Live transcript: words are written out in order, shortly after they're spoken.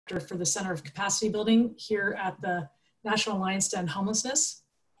for the Center of Capacity Building here at the National Alliance to End Homelessness.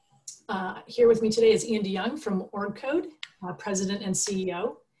 Here with me today is Iain De Jong from OrgCode, President and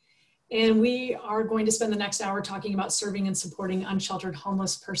CEO. And we are going to spend the next hour talking about serving and supporting unsheltered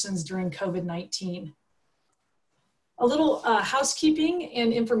homeless persons during COVID-19. A little housekeeping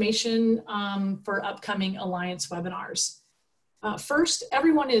and information for upcoming Alliance webinars. First,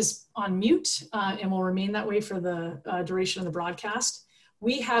 everyone is on mute and will remain that way for the duration of the broadcast.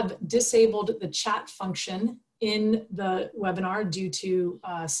 We have disabled the chat function in the webinar due to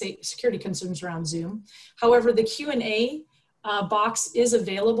security concerns around Zoom. However, the Q&A box is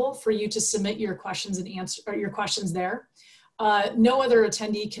available for you to submit your questions and your questions there. No other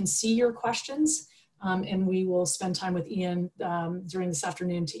attendee can see your questions, and we will spend time with Iain during this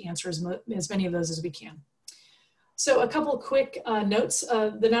afternoon to answer as many of those as we can. So a couple quick notes.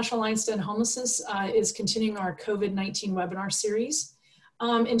 The National Alliance to End Homelessness is continuing our COVID-19 webinar series.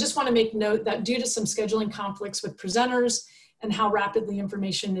 And just want to make note that due to some scheduling conflicts with presenters and how rapidly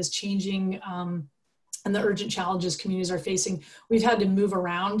information is changing and the urgent challenges communities are facing, we've had to move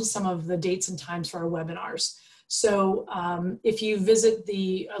around some of the dates and times for our webinars. So if you visit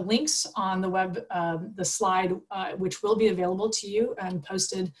the links on the web, the slide, which will be available to you and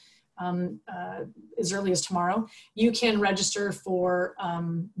posted as early as tomorrow, you can register for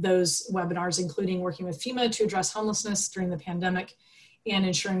those webinars, including working with FEMA to address homelessness during the pandemic and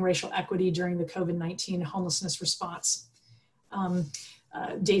ensuring racial equity during the COVID-19 homelessness response.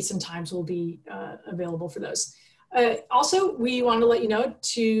 Dates and times will be available for those. Also, we want to let you know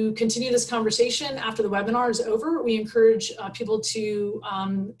to continue this conversation after the webinar is over. We encourage people to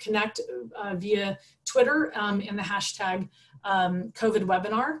connect via Twitter in the hashtag COVID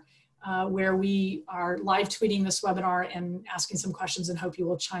webinar, where we are live tweeting this webinar and asking some questions and hope you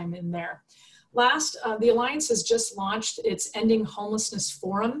will chime in there. Last, the Alliance has just launched its Ending Homelessness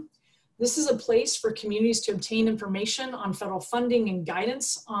Forum. This is a place for communities to obtain information on federal funding and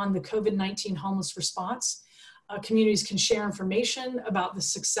guidance on the COVID-19 homeless response. Communities can share information about the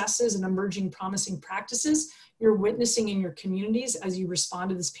successes and emerging promising practices you're witnessing in your communities as you respond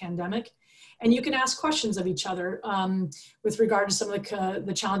to this pandemic. And you can ask questions of each other with regard to some of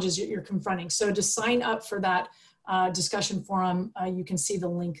the challenges you're confronting. So to sign up for that discussion forum, you can see the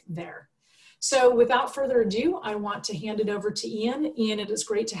link there. So without further ado, I want to hand it over to Iain. Iain, it is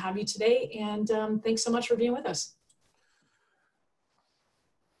great to have you today, and thanks so much for being with us.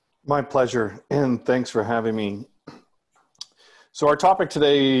 My pleasure, and thanks for having me. So our topic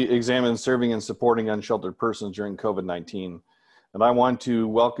today examines serving and supporting unsheltered persons during COVID-19. And I want to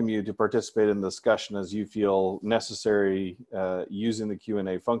welcome you to participate in the discussion as you feel necessary using the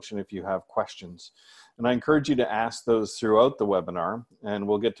Q&A function if you have questions. And I encourage you to ask those throughout the webinar, and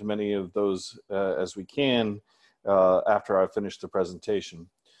we'll get to many of those as we can after I've finished the presentation.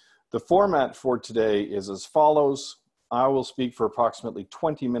 The format for today is as follows. I will speak for approximately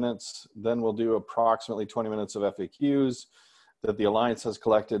 20 minutes, then we'll do approximately 20 minutes of FAQs that the Alliance has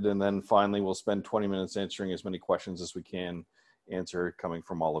collected, and then finally we'll spend 20 minutes answering as many questions as we can answer coming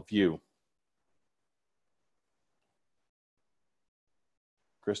from all of you.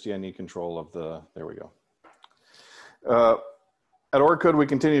 Christy, I need control of the, there we go. At OrgCode, we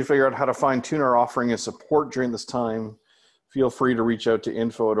continue to figure out how to fine tune our offering and support during this time. Feel free to reach out to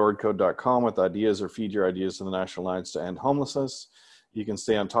info@orgcode.com with ideas or feed your ideas to the National Alliance to End Homelessness. You can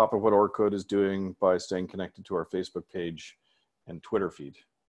stay on top of what OrgCode is doing by staying connected to our Facebook page and Twitter feed.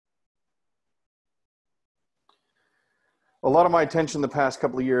 A lot of my attention the past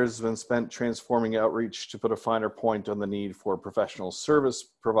couple of years has been spent transforming outreach to put a finer point on the need for professional service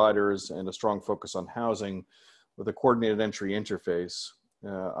providers and a strong focus on housing with a coordinated entry interface.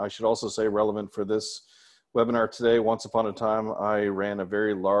 I should also say, relevant for this webinar today, once upon a time, I ran a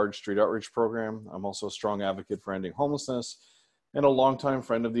very large street outreach program. I'm also a strong advocate for ending homelessness and a longtime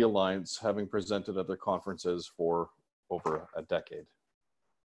friend of the Alliance, having presented at their conferences for over a decade.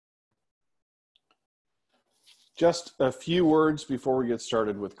 Just a few words before we get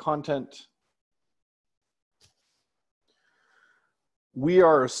started with content. We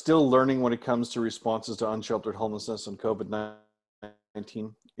are still learning when it comes to responses to unsheltered homelessness and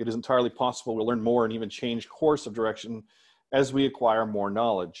COVID-19. It is entirely possible we'll learn more and even change course of direction as we acquire more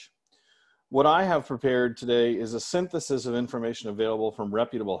knowledge. What I have prepared today is a synthesis of information available from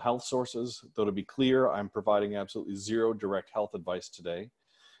reputable health sources, though to be clear, I'm providing absolutely zero direct health advice today.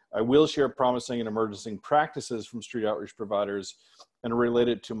 I will share promising and emerging practices from street outreach providers and relate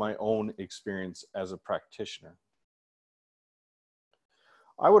it to my own experience as a practitioner.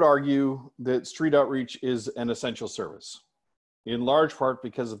 I would argue that street outreach is an essential service, in large part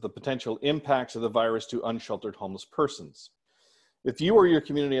because of the potential impacts of the virus to unsheltered homeless persons. If you or your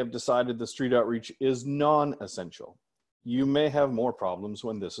community have decided the street outreach is non-essential, you may have more problems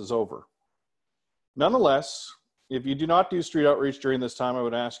when this is over. Nonetheless, if you do not do street outreach during this time, I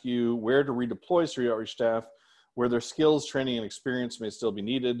would ask you where to redeploy street outreach staff where their skills, training, and experience may still be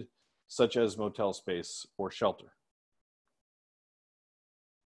needed, such as motel space or shelter.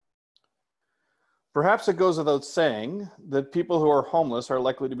 Perhaps it goes without saying that people who are homeless are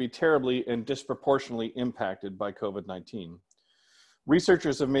likely to be terribly and disproportionately impacted by COVID-19.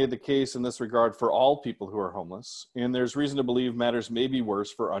 Researchers have made the case in this regard for all people who are homeless, and there's reason to believe matters may be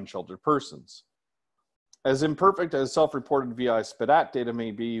worse for unsheltered persons. As imperfect as self-reported VI SPDAT data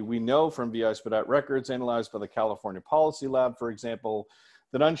may be, we know from VI SPDAT records analyzed by the California Policy Lab, for example,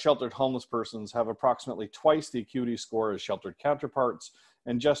 that unsheltered homeless persons have approximately twice the acuity score as sheltered counterparts,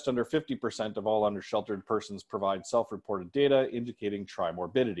 and just under 50% of all unsheltered persons provide self-reported data indicating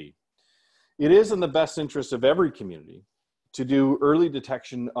trimorbidity. It is in the best interest of every community to do early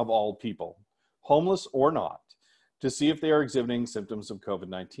detection of all people, homeless or not, to see if they are exhibiting symptoms of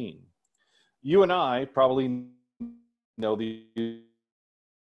COVID-19. You and I probably know these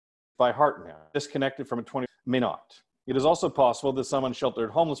by heart now. Disconnected from a 20 may not. It is also possible that some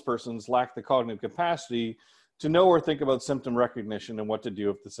unsheltered homeless persons lack the cognitive capacity to know or think about symptom recognition and what to do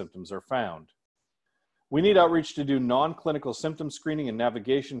if the symptoms are found. We need outreach to do non-clinical symptom screening and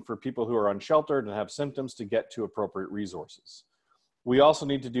navigation for people who are unsheltered and have symptoms to get to appropriate resources. We also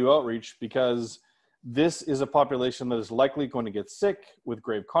need to do outreach because this is a population that is likely going to get sick with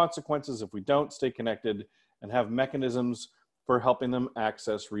grave consequences if we don't stay connected and have mechanisms for helping them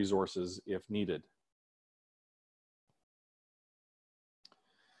access resources if needed.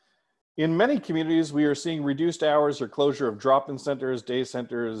 In many communities, we are seeing reduced hours or closure of drop-in centers, day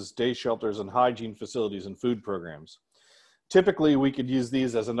shelters, and hygiene facilities and food programs. Typically, we could use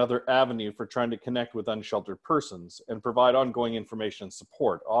these as another avenue for trying to connect with unsheltered persons and provide ongoing information and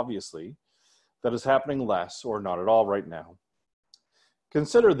support. Obviously, that is happening less or not at all right now.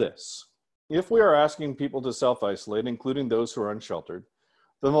 Consider this. If we are asking people to self-isolate, including those who are unsheltered,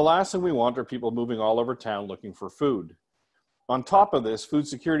 then the last thing we want are people moving all over town looking for food. On top of this, food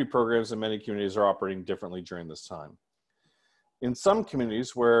security programs in many communities are operating differently during this time. In some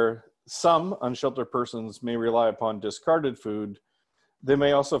communities where some unsheltered persons may rely upon discarded food, they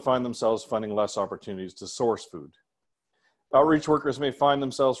may also find themselves finding less opportunities to source food. Outreach workers may find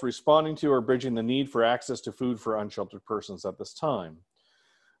themselves responding to or bridging the need for access to food for unsheltered persons at this time.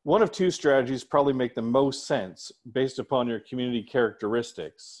 One of two strategies probably make the most sense based upon your community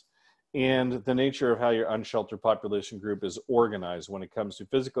characteristics and the nature of how your unsheltered population group is organized when it comes to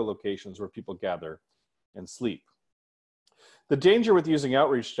physical locations where people gather and sleep. The danger with using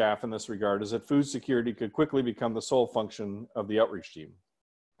outreach staff in this regard is that food security could quickly become the sole function of the outreach team.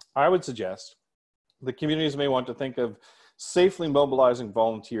 I would suggest the communities may want to think of safely mobilizing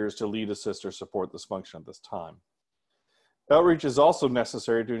volunteers to lead, assist, or support this function at this time. Outreach is also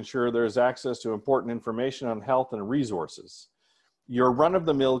necessary to ensure there is access to important information on health and resources. Your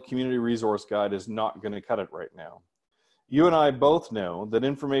run-of-the-mill community resource guide is not going to cut it right now. You and I both know that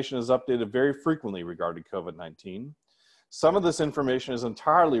information is updated very frequently regarding COVID-19. Some of this information is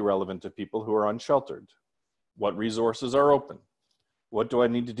entirely relevant to people who are unsheltered. What resources are open? What do I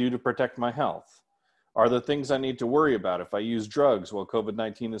need to do to protect my health? Are there things I need to worry about if I use drugs while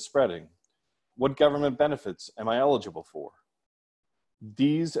COVID-19 is spreading? What government benefits am I eligible for?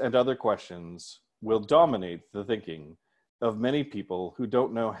 These and other questions will dominate the thinking of many people who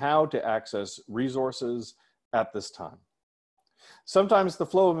don't know how to access resources at this time. Sometimes the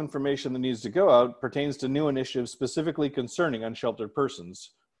flow of information that needs to go out pertains to new initiatives specifically concerning unsheltered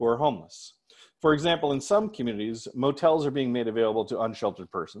persons who are homeless. For example, in some communities, motels are being made available to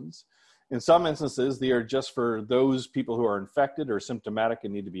unsheltered persons. In some instances, they are just for those people who are infected or symptomatic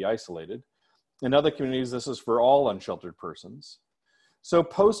and need to be isolated. In other communities, this is for all unsheltered persons. So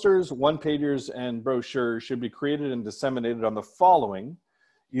posters, one-pagers, and brochures should be created and disseminated on the following,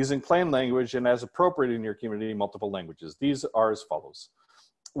 using plain language and as appropriate in your community, multiple languages. These are as follows.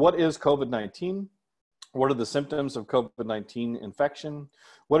 What is COVID-19? What are the symptoms of COVID-19 infection?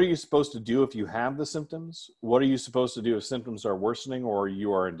 What are you supposed to do if you have the symptoms? What are you supposed to do if symptoms are worsening or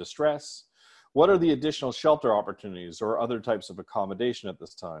you are in distress? What are the additional shelter opportunities or other types of accommodation at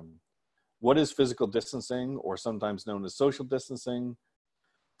this time? What is physical distancing, or sometimes known as social distancing?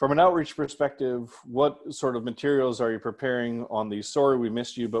 From an outreach perspective, what sort of materials are you preparing on the "sorry we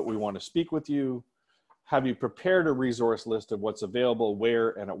missed you, but we want to speak with you"? Have you prepared a resource list of what's available,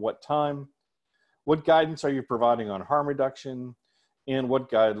 where, and at what time? What guidance are you providing on harm reduction? And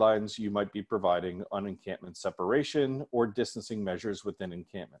what guidelines you might be providing on encampment separation or distancing measures within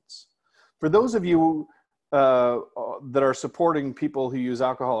encampments? For those of you that are supporting people who use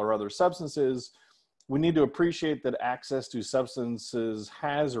alcohol or other substances, we need to appreciate that access to substances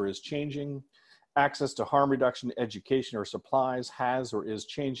has or is changing. Access to harm reduction education or supplies has or is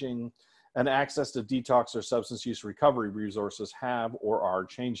changing. And access to detox or substance use recovery resources have or are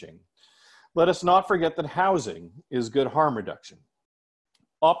changing. Let us not forget that housing is good harm reduction.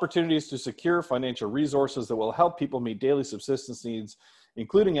 Opportunities to secure financial resources that will help people meet daily subsistence needs,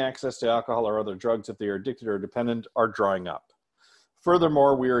 including access to alcohol or other drugs if they are addicted or dependent, are drying up.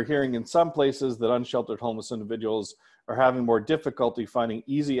 Furthermore, we are hearing in some places that unsheltered homeless individuals are having more difficulty finding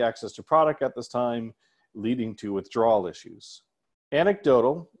easy access to product at this time, leading to withdrawal issues.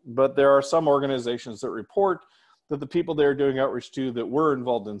 Anecdotal, but there are some organizations that report that the people they're doing outreach to that were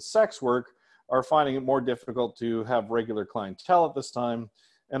involved in sex work are finding it more difficult to have regular clientele at this time.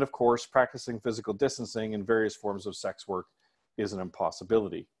 And of course, practicing physical distancing in various forms of sex work is an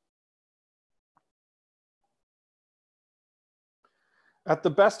impossibility. At the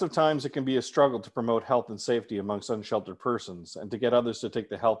best of times, it can be a struggle to promote health and safety amongst unsheltered persons and to get others to take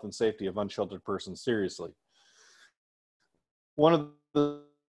the health and safety of unsheltered persons seriously. One of the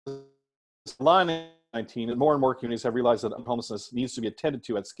line 19, more and more communities have realized that homelessness needs to be attended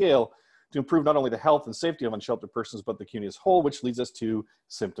to at scale to improve not only the health and safety of unsheltered persons, but the community as a whole, which leads us to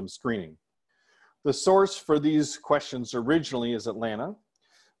symptom screening. The source for these questions originally is Atlanta,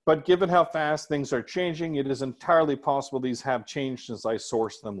 but given how fast things are changing, it is entirely possible these have changed since I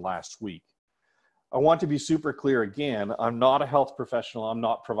sourced them last week. I want to be super clear again, I'm not a health professional, I'm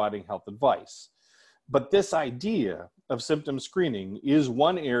not providing health advice. But this idea of symptom screening is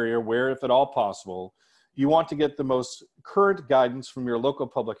one area where, if at all possible, you want to get the most current guidance from your local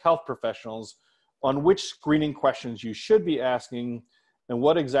public health professionals on which screening questions you should be asking and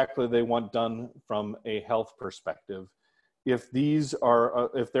what exactly they want done from a health perspective, if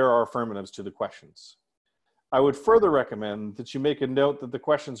there are affirmatives to the questions. I would further recommend that you make a note that the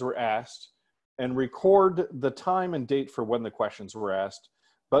questions were asked and record the time and date for when the questions were asked,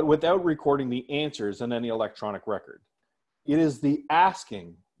 but without recording the answers in any electronic record. It is the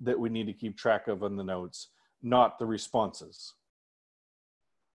asking that we need to keep track of in the notes, not the responses.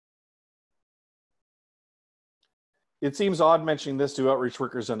 It seems odd mentioning this to outreach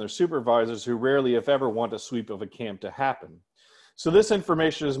workers and their supervisors who rarely, if ever, want a sweep of a camp to happen. So this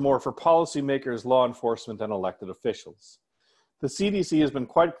information is more for policymakers, law enforcement, and elected officials. The CDC has been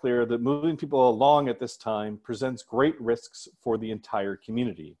quite clear that moving people along at this time presents great risks for the entire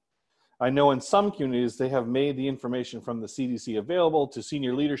community. I know in some communities they have made the information from the CDC available to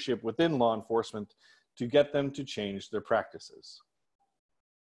senior leadership within law enforcement to get them to change their practices.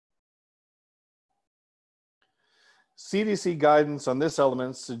 CDC guidance on this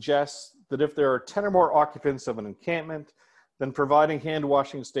element suggests that if there are 10 or more occupants of an encampment, then providing hand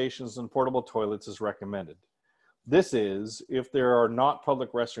washing stations and portable toilets is recommended. This is if there are not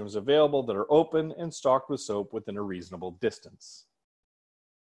public restrooms available that are open and stocked with soap within a reasonable distance.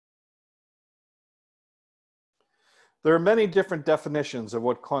 There are many different definitions of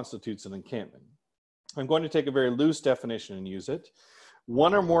what constitutes an encampment. I'm going to take a very loose definition and use it.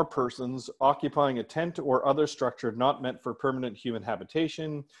 One or more persons occupying a tent or other structure not meant for permanent human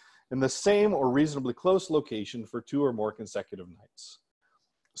habitation in the same or reasonably close location for 2 or more consecutive nights.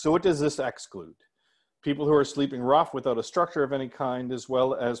 So what does this exclude? People who are sleeping rough without a structure of any kind, as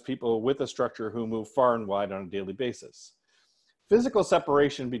well as people with a structure who move far and wide on a daily basis. Physical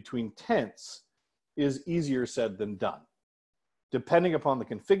separation between tents is easier said than done, depending upon the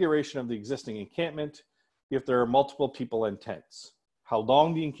configuration of the existing encampment, if there are multiple people in tents, how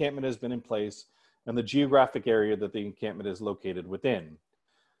long the encampment has been in place, and the geographic area that the encampment is located within.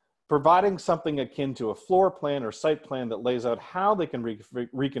 Providing something akin to a floor plan or site plan that lays out how they can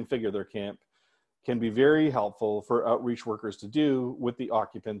reconfigure their camp can be very helpful for outreach workers to do with the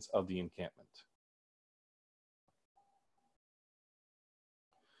occupants of the encampment.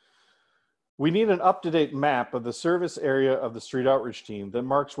 We need an up-to-date map of the service area of the street outreach team that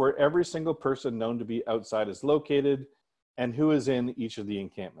marks where every single person known to be outside is located and who is in each of the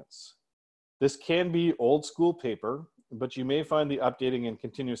encampments. This can be old school paper, but you may find the updating and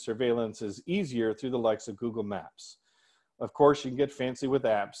continuous surveillance is easier through the likes of Google Maps. Of course, you can get fancy with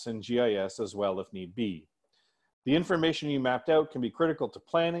apps and GIS as well if need be. The information you mapped out can be critical to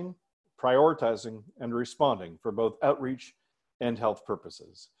planning, prioritizing, and responding for both outreach and health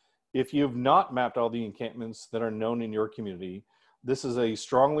purposes. If you have not mapped all the encampments that are known in your community, this is a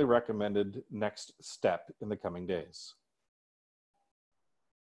strongly recommended next step in the coming days.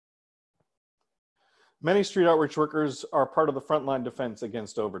 Many street outreach workers are part of the frontline defense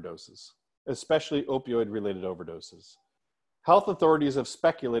against overdoses, especially opioid-related overdoses. Health authorities have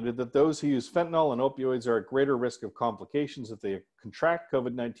speculated that those who use fentanyl and opioids are at greater risk of complications if they contract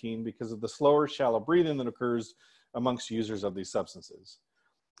COVID-19 because of the slower, shallow breathing that occurs amongst users of these substances.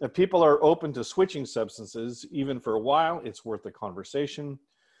 If people are open to switching substances, even for a while, it's worth a conversation.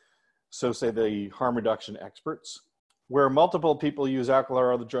 So say the harm reduction experts. Where multiple people use alcohol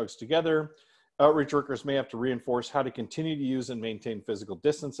or other drugs together, outreach workers may have to reinforce how to continue to use and maintain physical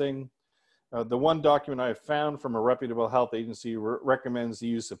distancing. The one document I have found from a reputable health agency recommends the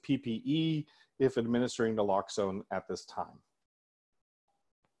use of PPE if administering naloxone at this time.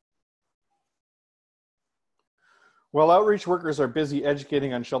 While outreach workers are busy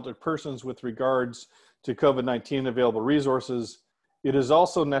educating unsheltered persons with regards to COVID-19 available resources, it is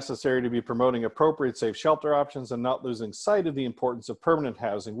also necessary to be promoting appropriate safe shelter options and not losing sight of the importance of permanent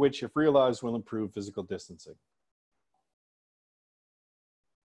housing, which, if realized, will improve physical distancing.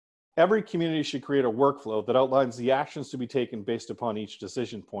 Every community should create a workflow that outlines the actions to be taken based upon each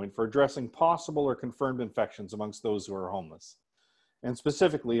decision point for addressing possible or confirmed infections amongst those who are homeless, and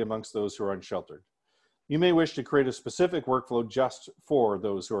specifically amongst those who are unsheltered. You may wish to create a specific workflow just for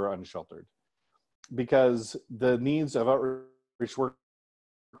those who are unsheltered, because the needs of outreach workers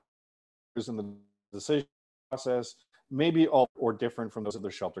in the decision process may be all or different from those of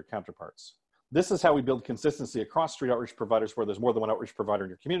their shelter counterparts. This is how we build consistency across street outreach providers where there's more than one outreach provider in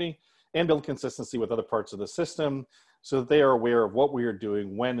your community, and build consistency with other parts of the system so that they are aware of what we are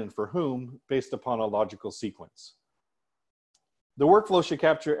doing, when and for whom, based upon a logical sequence. The workflow should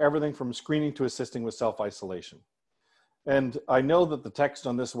capture everything from screening to assisting with self-isolation. And I know that the text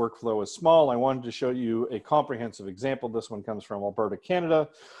on this workflow is small. I wanted to show you a comprehensive example. This one comes from Alberta, Canada.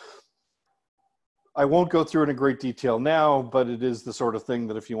 I won't go through it in great detail now, but it is the sort of thing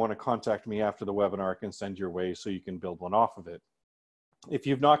that if you want to contact me after the webinar, I can send your way so you can build one off of it. If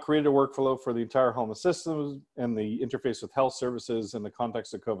you've not created a workflow for the entire homeless system and the interface with health services in the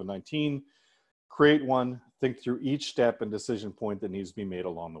context of COVID-19, create one, think through each step and decision point that needs to be made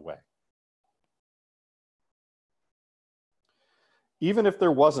along the way. Even if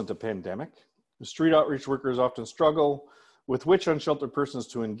there wasn't a pandemic, street outreach workers often struggle with which unsheltered persons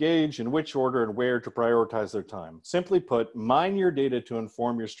to engage, in which order and where to prioritize their time. Simply put, mine your data to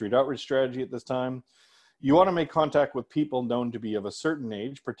inform your street outreach strategy at this time. You want to make contact with people known to be of a certain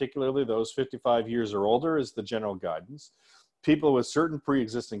age, particularly those 55 years or older is the general guidance, people with certain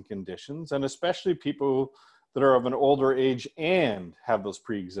pre-existing conditions, and especially people that are of an older age and have those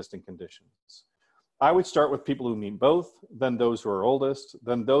pre-existing conditions. I would start with people who meet both, then those who are oldest,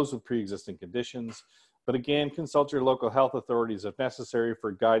 then those with pre-existing conditions. But again, consult your local health authorities if necessary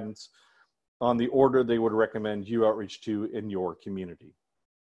for guidance on the order they would recommend you outreach to in your community.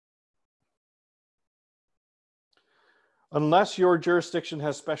 Unless your jurisdiction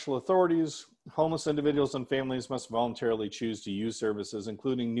has special authorities, homeless individuals and families must voluntarily choose to use services,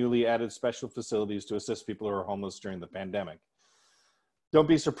 including newly added special facilities to assist people who are homeless during the pandemic. Don't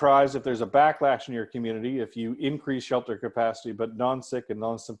be surprised if there's a backlash in your community if you increase shelter capacity, but non-sick and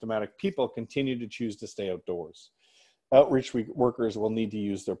non-symptomatic people continue to choose to stay outdoors. Outreach workers will need to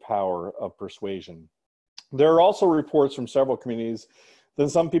use their power of persuasion. There are also reports from several communities that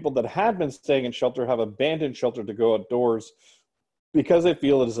some people that had been staying in shelter have abandoned shelter to go outdoors because they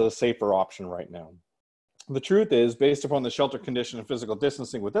feel it is a safer option right now. The truth is, based upon the shelter condition and physical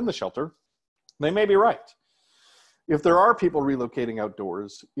distancing within the shelter, they may be right. If there are people relocating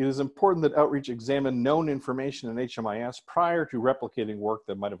outdoors, it is important that outreach examine known information in HMIS prior to replicating work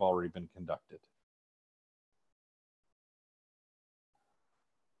that might have already been conducted.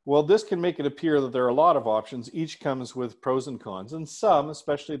 While this can make it appear that there are a lot of options, each comes with pros and cons, and some,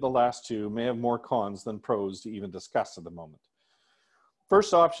 especially the last two, may have more cons than pros to even discuss at the moment.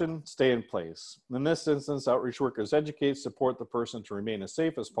 First option, stay in place. In this instance, outreach workers educate, support the person to remain as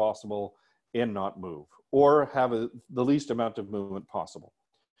safe as possible and not move, or have the least amount of movement possible.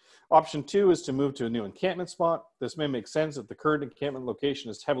 Option two is to move to a new encampment spot. This may make sense if the current encampment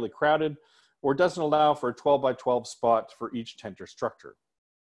location is heavily crowded or doesn't allow for a 12 by 12 spot for each tent or structure.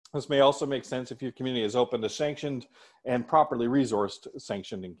 This may also make sense if your community is open to sanctioned and properly resourced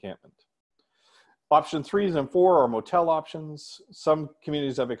sanctioned encampment. Option 3 and 4 are motel options. Some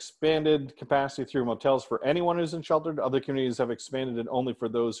communities have expanded capacity through motels for anyone who's unsheltered. Other communities have expanded it only for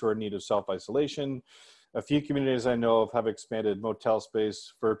those who are in need of self-isolation. A few communities I know of have expanded motel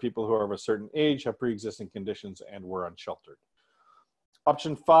space for people who are of a certain age, have pre-existing conditions, and were unsheltered.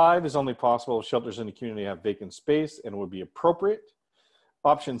 Option 5 is only possible if shelters in the community have vacant space and would be appropriate.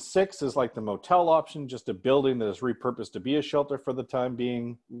 Option 6 is like the motel option, just a building that is repurposed to be a shelter for the time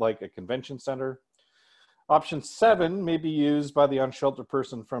being, like a convention center. Option 7 may be used by the unsheltered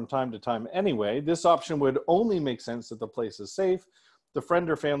person from time to time anyway. This option would only make sense if the place is safe, the friend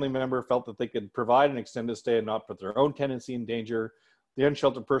or family member felt that they could provide an extended stay and not put their own tenancy in danger. The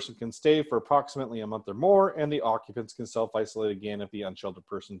unsheltered person can stay for approximately a month or more, and the occupants can self-isolate again if the unsheltered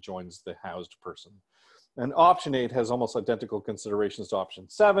person joins the housed person. And option 8 has almost identical considerations to option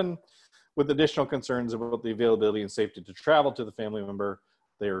 7, with additional concerns about the availability and safety to travel to the family member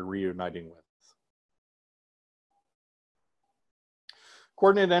they are reuniting with.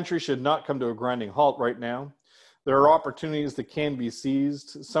 Coordinated entry should not come to a grinding halt right now. There are opportunities that can be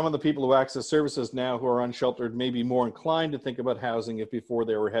seized. Some of the people who access services now who are unsheltered may be more inclined to think about housing if before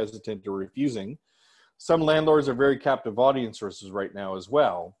they were hesitant or refusing. Some landlords are very captive audience sources right now as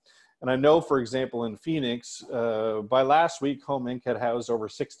well. And I know, for example, in Phoenix, by last week, Home Inc. had housed over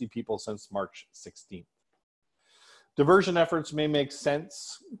 60 people since March 16th. Diversion efforts may make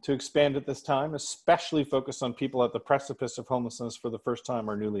sense to expand at this time, especially focused on people at the precipice of homelessness for the first time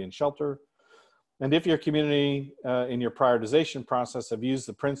or newly in shelter. And if your community in your prioritization process have used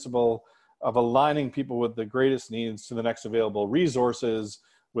the principle of aligning people with the greatest needs to the next available resources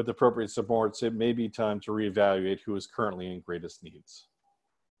with appropriate supports, it may be time to reevaluate who is currently in greatest needs.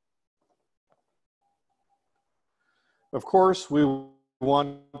 Of course, we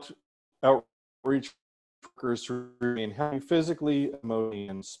want outreach workers to remain healthy physically, emotionally,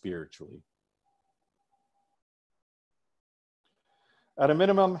 and spiritually. At a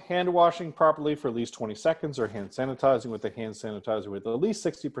minimum, hand washing properly for at least 20 seconds or hand sanitizing with a hand sanitizer with at least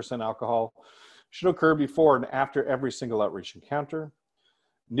 60% alcohol should occur before and after every single outreach encounter.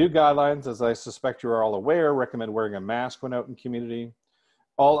 New guidelines, as I suspect you are all aware, recommend wearing a mask when out in community.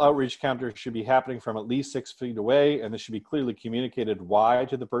 All outreach encounters should be happening from at least 6 feet away, and this should be clearly communicated why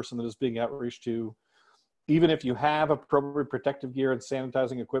to the person that is being outreached to. Even if you have appropriate protective gear and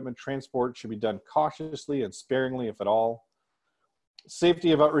sanitizing equipment, transport should be done cautiously and sparingly, if at all.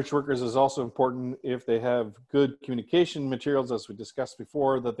 Safety of outreach workers is also important if they have good communication materials, as we discussed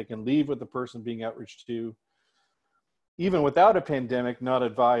before, that they can leave with the person being outreached to. Even without a pandemic, not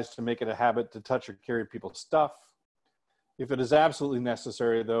advised to make it a habit to touch or carry people's stuff. If it is absolutely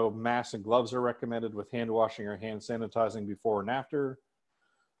necessary, though, masks and gloves are recommended with hand washing or hand sanitizing before and after.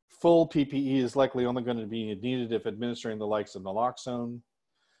 Full PPE is likely only going to be needed if administering the likes of naloxone.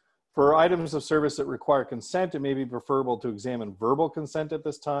 For items of service that require consent, it may be preferable to examine verbal consent at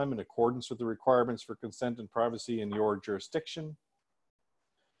this time in accordance with the requirements for consent and privacy in your jurisdiction.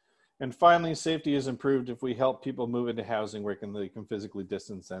 And finally, safety is improved if we help people move into housing where they can physically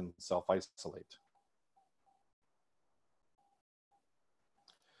distance and self-isolate.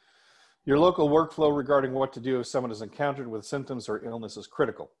 Your local workflow regarding what to do if someone is encountered with symptoms or illness is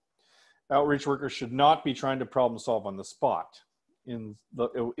critical. Outreach workers should not be trying to problem solve on the spot in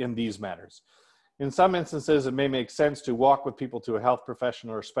these matters. In some instances, it may make sense to walk with people to a health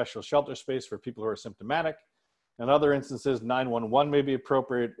professional or special shelter space for people who are symptomatic. In other instances, 911 may be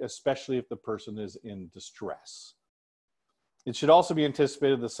appropriate, especially if the person is in distress. It should also be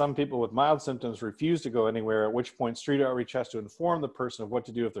anticipated that some people with mild symptoms refuse to go anywhere, at which point street outreach has to inform the person of what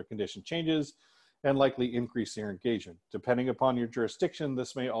to do if their condition changes and likely increase their engagement. Depending upon your jurisdiction,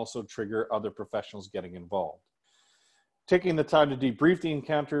 this may also trigger other professionals getting involved. Taking the time to debrief the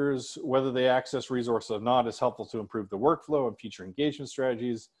encounters, whether they access resources or not, is helpful to improve the workflow and future engagement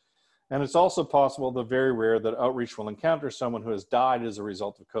strategies. And it's also possible, though very rare, that outreach will encounter someone who has died as a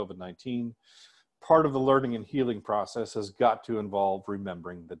result of COVID-19. Part of the learning and healing process has got to involve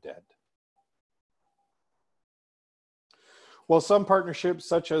remembering the dead. While some partnerships,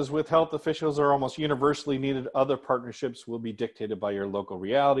 such as with health officials, are almost universally needed, other partnerships will be dictated by your local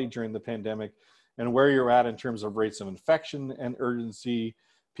reality during the pandemic and where you're at in terms of rates of infection and urgency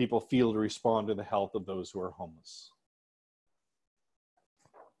people feel to respond to the health of those who are homeless.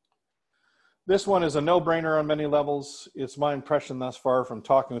 This one is a no-brainer on many levels. It's my impression thus far from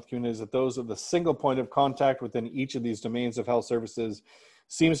talking with communities that those of the single point of contact within each of these domains of health services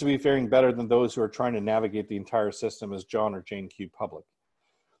seems to be faring better than those who are trying to navigate the entire system as John or Jane Q. Public.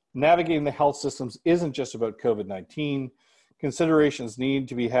 Navigating the health systems isn't just about COVID-19. Considerations need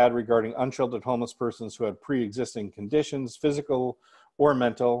to be had regarding unsheltered homeless persons who had pre-existing conditions, physical or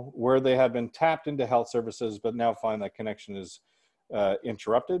mental, where they had been tapped into health services but now find that connection is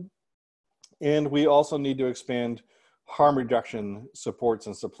interrupted. And we also need to expand harm reduction supports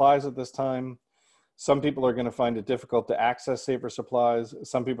and supplies at this time. Some people are going to find it difficult to access safer supplies.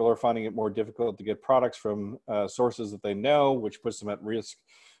 Some people are finding it more difficult to get products from sources that they know, which puts them at risk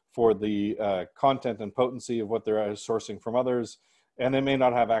for the content and potency of what they're sourcing from others. And they may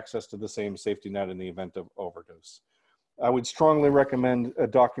not have access to the same safety net in the event of overdose. I would strongly recommend a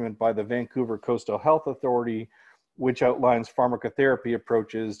document by the Vancouver Coastal Health Authority, which outlines pharmacotherapy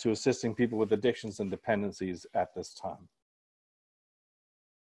approaches to assisting people with addictions and dependencies at this time.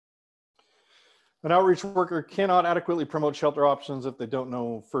 An outreach worker cannot adequately promote shelter options if they don't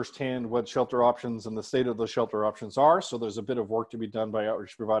know firsthand what shelter options and the state of those shelter options are. So there's a bit of work to be done by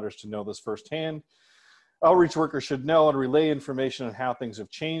outreach providers to know this firsthand. Outreach workers should know and relay information on how things have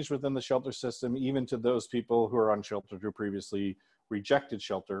changed within the shelter system, even to those people who are unsheltered who previously rejected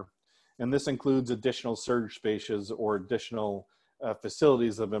shelter. And this includes additional surge spaces or additional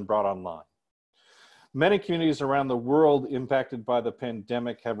facilities that have been brought online. Many communities around the world impacted by the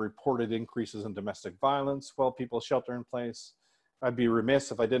pandemic have reported increases in domestic violence while people shelter in place. I'd be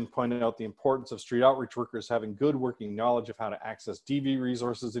remiss if I didn't point out the importance of street outreach workers having good working knowledge of how to access DV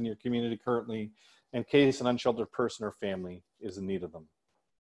resources in your community currently, in case an unsheltered person or family is in need of them.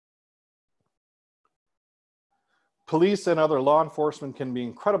 Police and other law enforcement can be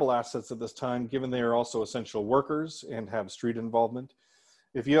incredible assets at this time, given they are also essential workers and have street involvement.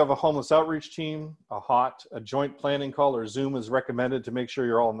 If you have a homeless outreach team, a joint planning call or Zoom is recommended to make sure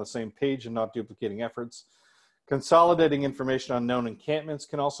you're all on the same page and not duplicating efforts. Consolidating information on known encampments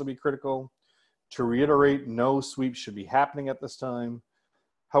can also be critical. To reiterate, no sweeps should be happening at this time.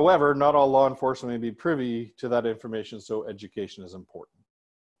 However, not all law enforcement may be privy to that information, so education is important.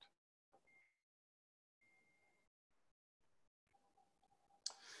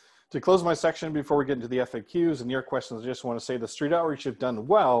 To close my section before we get into the FAQs and your questions, I just want to say the street outreach, if done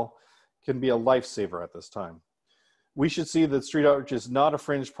well, can be a lifesaver at this time. We should see that street outreach is not a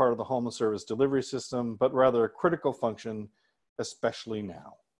fringe part of the homeless service delivery system, but rather a critical function, especially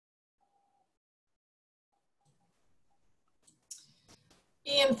now.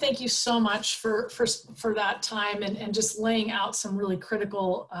 Iain, thank you so much for that time and just laying out some really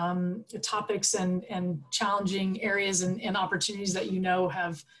critical topics and challenging areas and opportunities that you know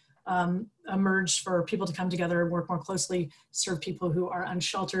have emerged for people to come together and work more closely, serve people who are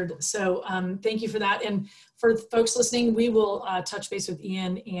unsheltered. So thank you for that. And for folks listening, we will touch base with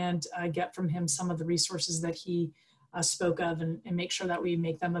Iain and get from him some of the resources that he spoke of and make sure that we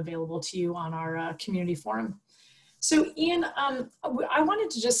make them available to you on our community forum. So Iain, I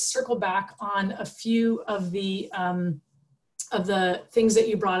wanted to just circle back on a few of the things that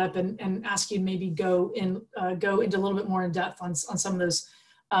you brought up and ask you to maybe go into a little bit more in depth on some of those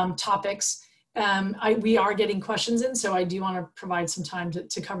topics. We are getting questions in, so I do want to provide some time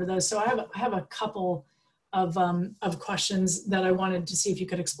to cover those. So I have a couple of questions that I wanted to see if you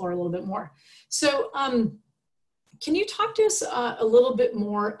could explore a little bit more. So can you talk to us a little bit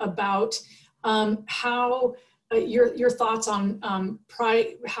more about how your thoughts on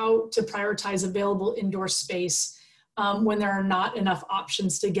how to prioritize available indoor space when there are not enough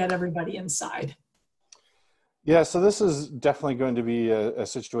options to get everybody inside? Yeah, so this is definitely going to be a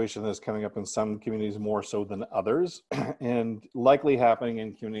situation that's coming up in some communities more so than others, and likely happening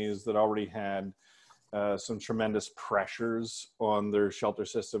in communities that already had some tremendous pressures on their shelter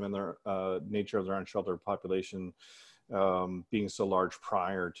system and their nature of their unsheltered population being so large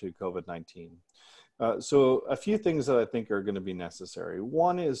prior to COVID-19. So a few things that I think are going to be necessary.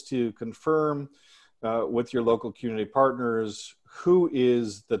 One is to confirm with your local community partners who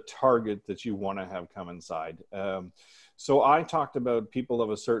is the target that you want to have come inside. So I talked about people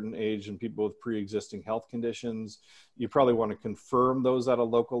of a certain age and people with pre-existing health conditions. You probably want to confirm those at a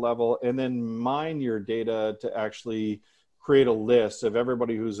local level and then mine your data to actually create a list of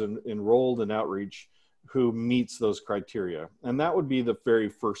everybody who's enrolled in outreach who meets those criteria. And that would be the very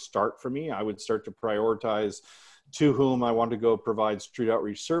first start for me. I would start to prioritize to whom I want to go provide street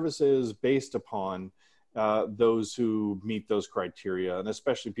outreach services based upon those who meet those criteria, and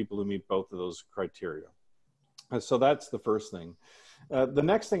especially people who meet both of those criteria. So that's the first thing. The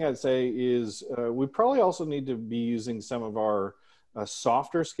next thing I'd say is we probably also need to be using some of our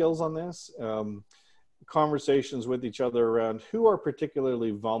softer skills on this. Conversations with each other around who are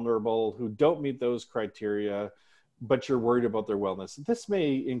particularly vulnerable, who don't meet those criteria, but you're worried about their wellness. This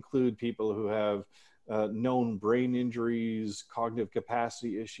may include people who have known brain injuries, cognitive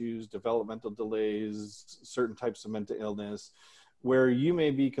capacity issues, developmental delays, certain types of mental illness, where you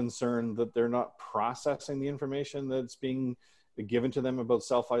may be concerned that they're not processing the information that's being given to them about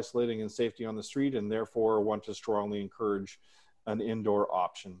self-isolating and safety on the street, and therefore want to strongly encourage an indoor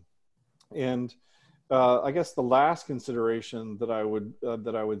option. And I guess the last consideration that I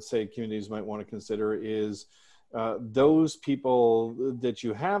would say communities might want to consider is those people that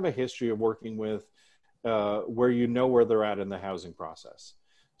you have a history of working with where you know where they're at in the housing process.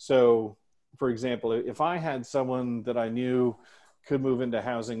 So, for example, if I had someone that I knew could move into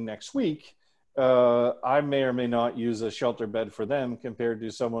housing next week, I may or may not use a shelter bed for them compared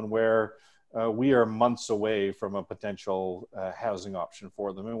to someone where we are months away from a potential housing option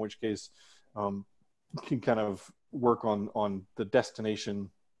for them, in which case can kind of work on the destination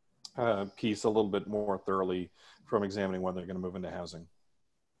piece a little bit more thoroughly from examining when they're going to move into housing.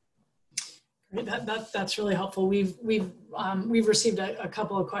 That's really helpful. We've received a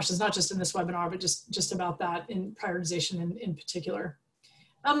couple of questions, not just in this webinar, but just about that in prioritization in particular.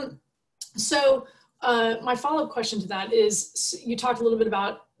 So my follow-up question to that is, you talked a little bit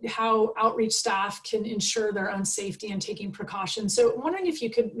about how outreach staff can ensure their own safety and taking precautions. So I'm wondering if you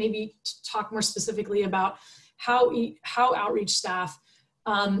could maybe talk more specifically about how outreach staff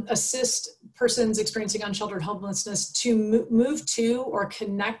assist persons experiencing unsheltered homelessness to move to or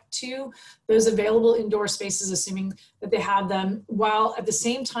connect to those available indoor spaces, assuming that they have them, while at the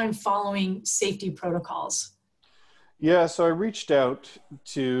same time following safety protocols. Yeah, so I reached out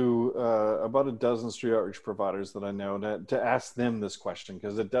to about a dozen street outreach providers that I know to ask them this question,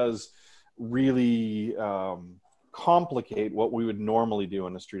 because it does really complicate what we would normally do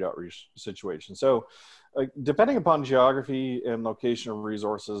in a street outreach situation. So depending upon geography and location of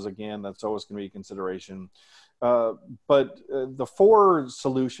resources, again, that's always going to be a consideration. But the four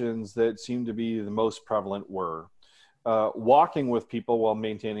solutions that seem to be the most prevalent were walking with people while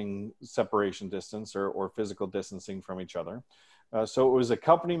maintaining separation distance or physical distancing from each other. So it was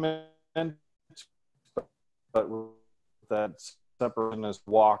accompaniment, but that separation is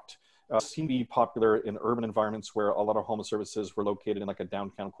walked. Seemed to be popular in urban environments where a lot of homeless services were located in like a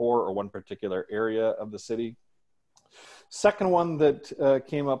downtown core or one particular area of the city. Second one that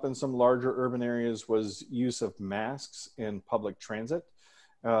came up in some larger urban areas was use of masks in public transit.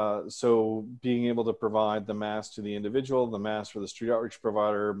 So being able to provide the mask to the individual, the mask for the street outreach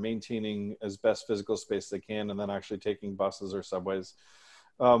provider, maintaining as best physical space they can, and then actually taking buses or subways.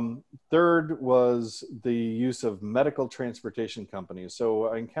 Third was the use of medical transportation companies. So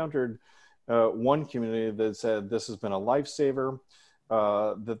I encountered one community that said this has been a lifesaver,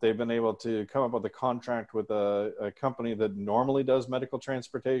 that they've been able to come up with a contract with a company that normally does medical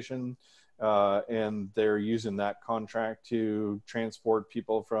transportation, and they're using that contract to transport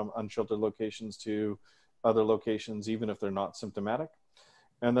people from unsheltered locations to other locations, even if they're not symptomatic.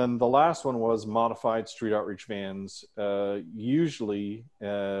 And then the last one was modified street outreach vans, usually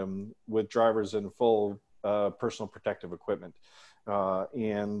with drivers in full personal protective equipment.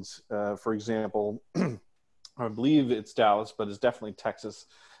 For example, I believe it's Dallas, but it's definitely Texas.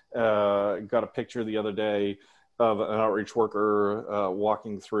 Got a picture the other day of an outreach worker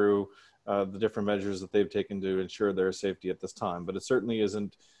walking through the different measures that they've taken to ensure their safety at this time. But it certainly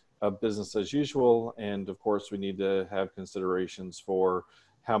isn't business as usual. And of course, we need to have considerations for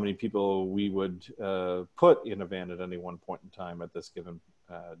how many people we would put in a van at any one point in time at this given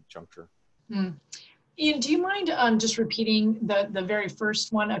juncture. Mm. Iain, do you mind just repeating the very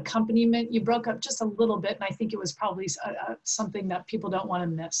first one, accompaniment? You broke up just a little bit, and I think it was probably something that people don't want to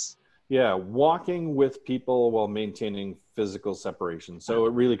miss. Yeah, walking with people while maintaining physical separation. So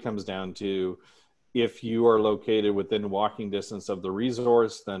it really comes down to, if you are located within walking distance of the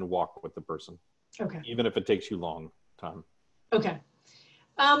resource, then walk with the person. Okay. Even if it takes you long time. Okay.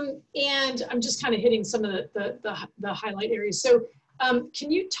 And I'm just kind of hitting some of the highlight areas. So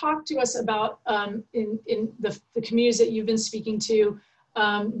can you talk to us about, in the communities that you've been speaking to,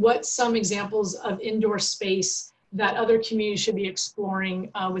 what some examples of indoor space that other communities should be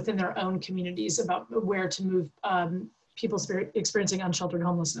exploring within their own communities about where to move people experiencing unsheltered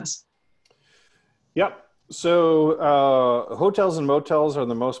homelessness? Yep. So hotels and motels are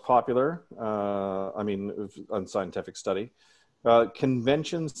the most popular, unscientific study.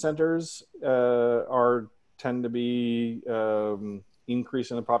 Convention centers tend to be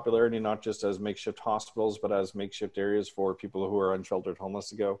increasing in popularity, not just as makeshift hospitals, but as makeshift areas for people who are unsheltered homeless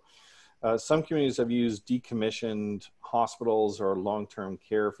to go. Some communities have used decommissioned hospitals or long-term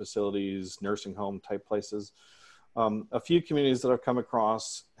care facilities, nursing home type places. A few communities that I've come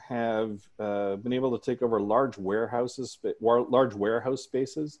across have been able to take over large warehouse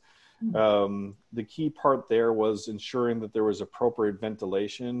spaces. The key part there was ensuring that there was appropriate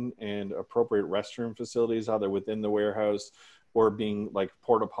ventilation and appropriate restroom facilities, either within the warehouse or being like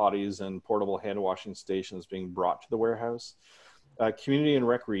porta potties and portable hand washing stations being brought to the warehouse. Community and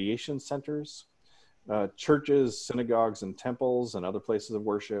recreation centers, churches, synagogues, and temples, and other places of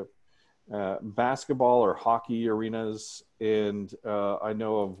worship. Basketball or hockey arenas, and I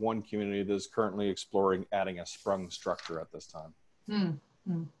know of one community that's currently exploring adding a sprung structure at this time.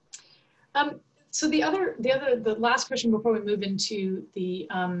 So the last question before we move into the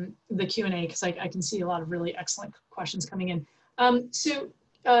Q&A, because I can see a lot of really excellent questions coming in. So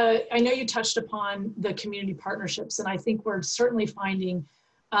I know you touched upon the community partnerships, and I think we're certainly finding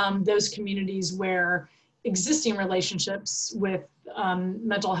those communities where existing relationships with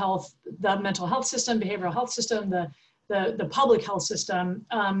mental health, the mental health system, behavioral health system, the public health system,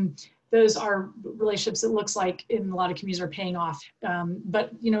 those are relationships that looks like in a lot of communities are paying off.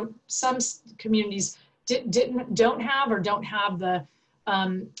 But you know, some communities don't have or don't have the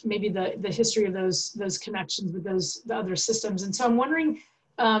maybe the history of those connections with the other systems. And so I'm wondering,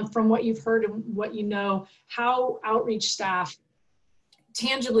 from what you've heard and what you know, how outreach staff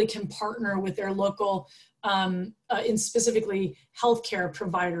tangibly can partner with their local, in specifically healthcare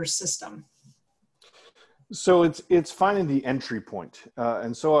provider system. So it's finding the entry point.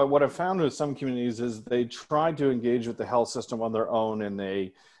 And so what I've found with some communities is they try to engage with the health system on their own, and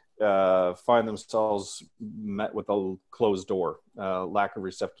they find themselves met with a closed door, lack of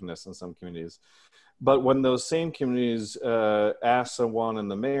receptiveness in some communities. But when those same communities ask someone in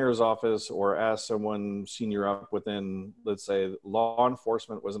the mayor's office or ask someone senior up within, let's say, law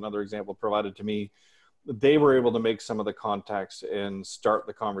enforcement was another example provided to me, they were able to make some of the contacts and start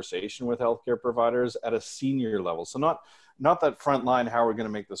the conversation with healthcare providers at a senior level. So not that front line, how we're going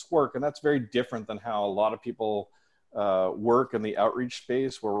to make this work. And that's very different than how a lot of people work in the outreach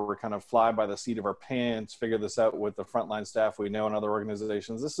space, where we're kind of fly by the seat of our pants, figure this out with the frontline staff we know in other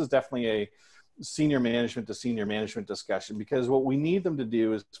organizations. This is definitely a senior management to senior management discussion, because what we need them to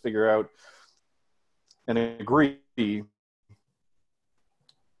do is figure out and agree,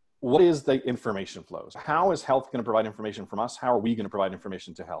 what is the information flows? How is health going to provide information from us? How are we going to provide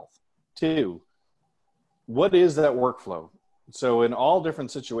information to health? 2, what is that workflow? So in all different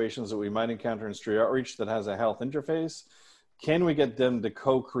situations that we might encounter in street outreach that has a health interface, can we get them to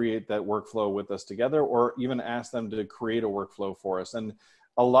co-create that workflow with us together, or even ask them to create a workflow for us? And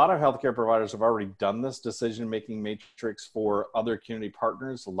a lot of healthcare providers have already done this decision-making matrix for other community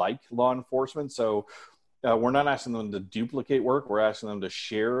partners like law enforcement. So we're not asking them to duplicate work, we're asking them to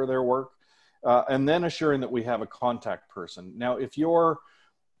share their work, and then assuring that we have a contact person. Now, if your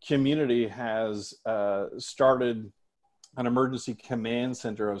community has started an emergency command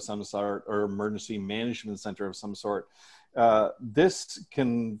center of some sort or emergency management center of some sort, this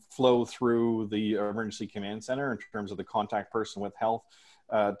can flow through the emergency command center in terms of the contact person with health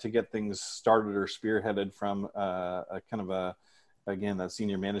to get things started or spearheaded from a kind of again, that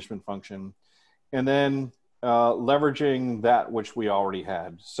senior management function. And then leveraging that which we already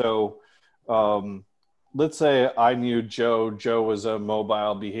had. So let's say I knew Joe. Joe was a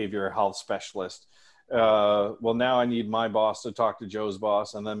mobile behavioral health specialist. Well, now I need my boss to talk to Joe's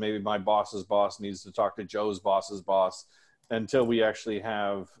boss, and then maybe my boss's boss needs to talk to Joe's boss's boss, until we actually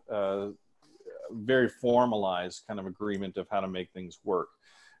have a very formalized kind of agreement of how to make things work.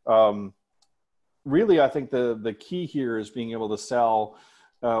 Really, I think the key here is being able to sell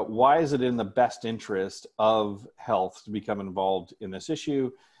why is it in the best interest of health to become involved in this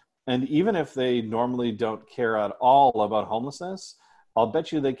issue. And even if they normally don't care at all about homelessness, I'll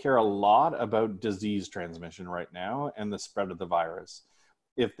bet you they care a lot about disease transmission right now and the spread of the virus.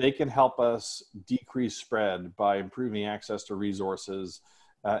 If they can help us decrease spread by improving access to resources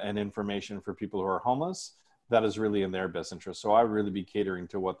and information for people who are homeless, that is really in their best interest. So I would really be catering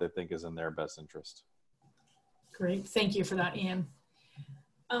to what they think is in their best interest. Great, thank you for that, Iain.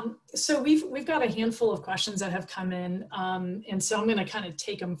 So we've got a handful of questions that have come in, and so I'm going to kind of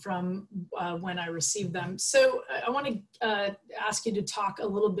take them from when I received them. So I want to ask you to talk a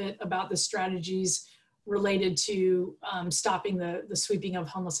little bit about the strategies related to stopping the sweeping of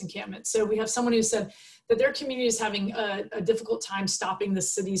homeless encampments. So we have someone who said that their community is having a difficult time stopping the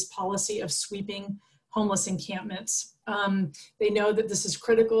city's policy of sweeping homeless encampments. They know that this is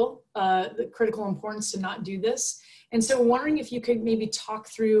critical, the critical importance to not do this. And so wondering if you could maybe talk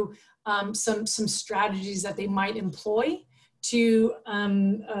through some strategies that they might employ to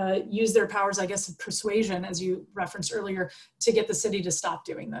use their powers, I guess, of persuasion, as you referenced earlier, to get the city to stop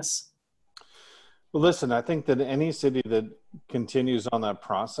doing this. Well, listen, I think that any city that continues on that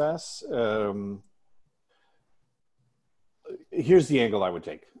process, here's the angle I would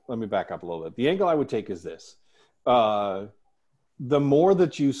take. Let me back up a little bit. The angle I would take is this. The more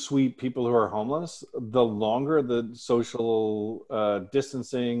that you sweep people who are homeless, the longer the social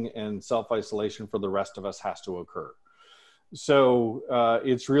distancing and self-isolation for the rest of us has to occur. So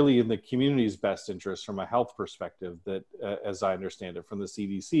it's really in the community's best interest from a health perspective that, as I understand it from the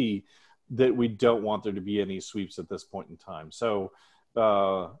CDC, that we don't want there to be any sweeps at this point in time. So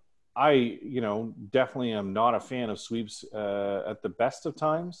I, definitely am not a fan of sweeps at the best of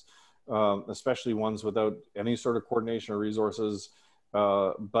times. Especially ones without any sort of coordination or resources.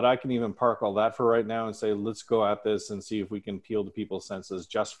 But I can even park all that for right now and say, let's go at this and see if we can appeal to people's senses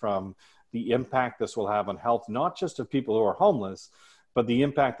just from the impact this will have on health, not just of people who are homeless, but the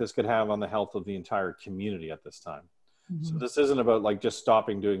impact this could have on the health of the entire community at this time. Mm-hmm. So this isn't about like just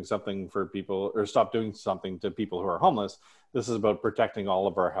stopping doing something for people or stop doing something to people who are homeless. This is about protecting all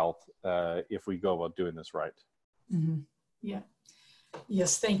of our health if we go about doing this right. Mm-hmm. Yeah.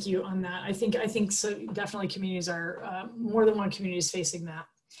 Yes, thank you on that. I think so. Definitely, communities are more than one community is facing that.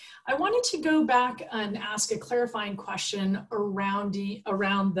 I wanted to go back and ask a clarifying question around the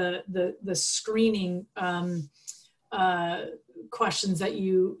screening questions that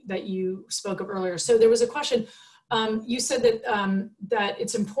you spoke of earlier. So there was a question. You said that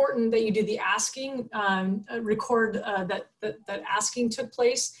it's important that you do the asking, record that asking took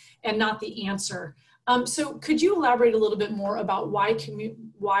place, and not the answer. So could you elaborate a little bit more about why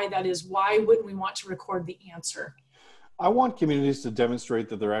that is? Why wouldn't we want to record the answer? I want communities to demonstrate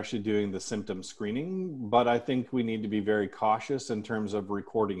that they're actually doing the symptom screening, but I think we need to be very cautious in terms of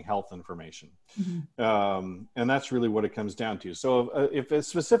recording health information. Mm-hmm. And that's really what it comes down to. So if a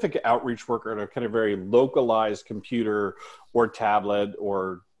specific outreach worker at a kind of very localized computer or tablet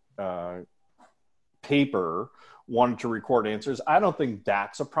or paper wanted to record answers, I don't think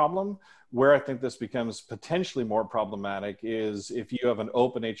that's a problem. Where I think this becomes potentially more problematic is if you have an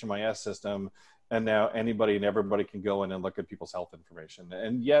open HMIS system and now anybody and everybody can go in and look at people's health information.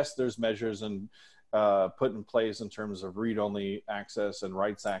 And yes, there's measures and put in place in terms of read-only access and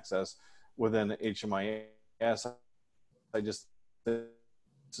rights access within HMIS. I just, this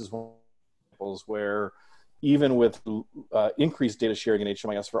is one of the examples where even with increased data sharing in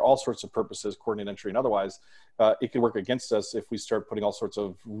HMIS for all sorts of purposes, coordinated entry and otherwise, it can work against us if we start putting all sorts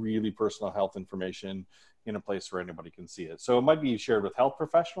of really personal health information in a place where anybody can see it. So it might be shared with health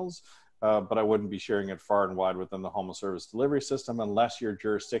professionals, but I wouldn't be sharing it far and wide within the homeless service delivery system unless your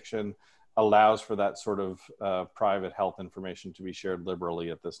jurisdiction allows for that sort of private health information to be shared liberally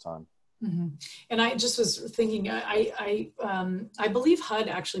at this time. Mm-hmm. And I just was thinking, I believe HUD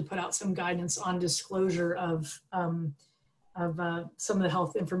actually put out some guidance on disclosure of some of the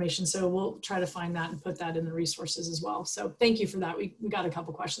health information. So we'll try to find that and put that in the resources as well. So thank you for that. We got a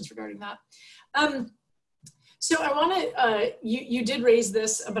couple questions regarding that. So I want to, you did raise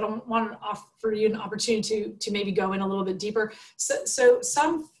this, but I want to offer you an opportunity to maybe go in a little bit deeper. So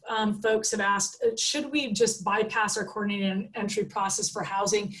some folks have asked, should we just bypass our coordinated entry process for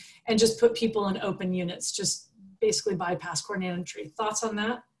housing and just put people in open units, just basically bypass coordinated entry? Thoughts on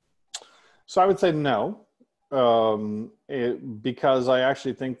that? So I would say no, because I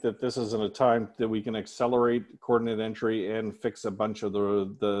actually think that this isn't a time that we can accelerate coordinated entry and fix a bunch of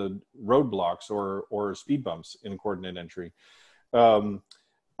the roadblocks or speed bumps in coordinated entry.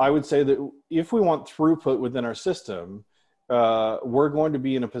 I would say that if we want throughput within our system, we're going to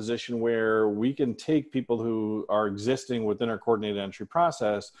be in a position where we can take people who are existing within our coordinated entry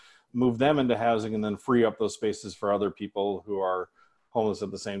process, move them into housing, and then free up those spaces for other people who are homeless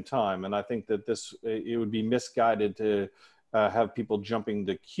at the same time. And I think that it would be misguided to have people jumping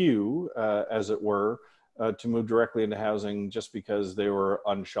the queue, as it were, to move directly into housing just because they were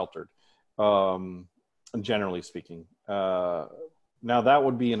unsheltered, generally speaking. Now that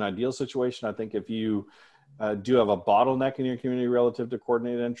would be an ideal situation. I think if you do have a bottleneck in your community relative to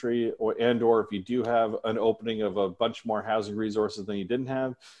coordinated entry, or if you do have an opening of a bunch more housing resources than you didn't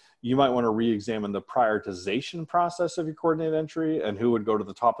have, you might want to re-examine the prioritization process of your coordinated entry and who would go to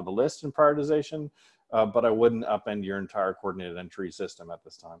the top of the list in prioritization, but I wouldn't upend your entire coordinated entry system at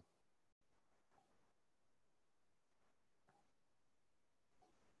this time.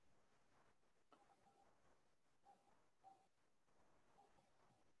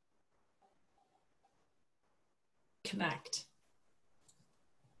 Connect.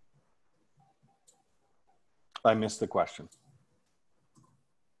 I missed the question.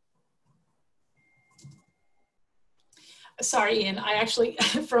 Sorry, Ian, I actually,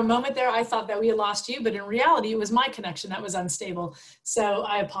 for a moment there, I thought that we had lost you, but in reality, it was my connection that was unstable. So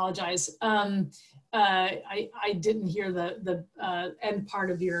I apologize. I didn't hear the end part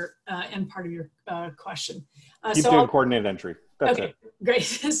of your question. Keep doing coordinated entry. That's okay, it. Great,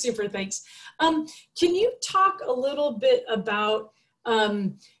 super, thanks. Can you talk a little bit about,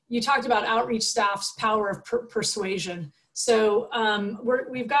 you talked about outreach staff's power of persuasion. So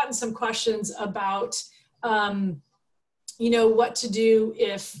we've gotten some questions about, what to do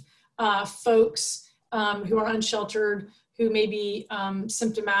if folks who are unsheltered, who may be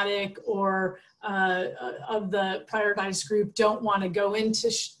symptomatic or of the prioritized group don't want to go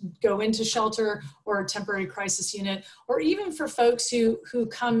into shelter or a temporary crisis unit, or even for folks who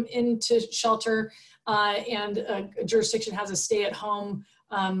come into shelter and a jurisdiction has a stay-at-home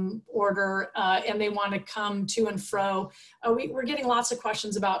order and they want to come to and fro. We're getting lots of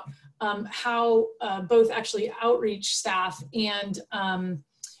questions about how both actually outreach staff and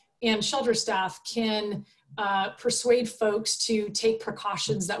shelter staff can persuade folks to take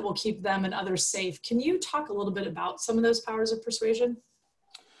precautions that will keep them and others safe. Can you talk a little bit about some of those powers of persuasion?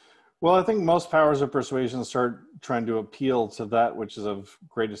 Well, I think most powers of persuasion start trying to appeal to that which is of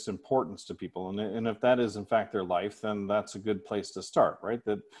greatest importance to people. And if that is in fact their life, then that's a good place to start, right?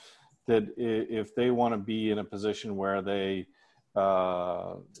 That if they want to be in a position where they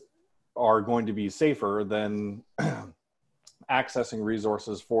are going to be safer, then accessing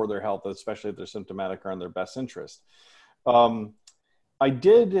resources for their health, especially if they're symptomatic, are in their best interest. I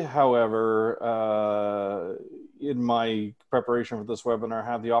did, however, in my preparation for this webinar,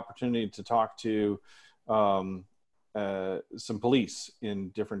 have the opportunity to talk to some police in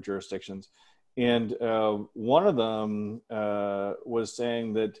different jurisdictions. And one of them was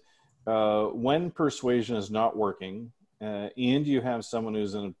saying that when persuasion is not working, and you have someone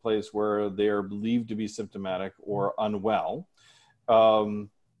who's in a place where they are believed to be symptomatic or unwell,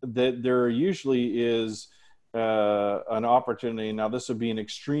 that there usually is an opportunity. Now, this would be in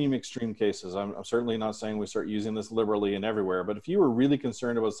extreme cases. I'm certainly not saying we start using this liberally and everywhere, but if you were really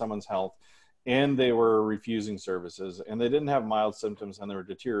concerned about someone's health and they were refusing services and they didn't have mild symptoms and they were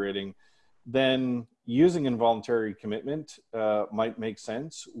deteriorating, then using involuntary commitment might make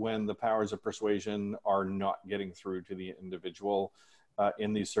sense when the powers of persuasion are not getting through to the individual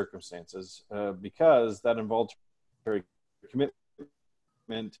in these circumstances, because that involuntary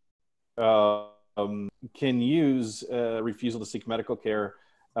commitment can use refusal to seek medical care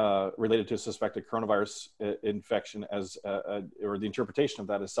related to a suspected coronavirus infection as, or the interpretation of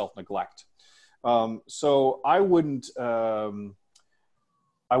that as self-neglect. So I wouldn't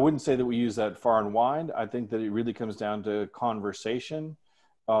say that we use that far and wide. I think that it really comes down to conversation.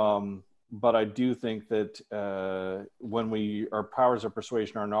 But I do think that when our powers of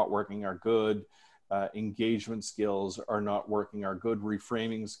persuasion are not working, our good engagement skills are not working, our good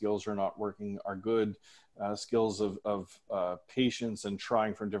reframing skills are not working, our good skills of patience and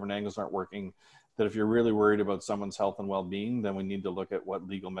trying from different angles aren't working, that if you're really worried about someone's health and well-being, then we need to look at what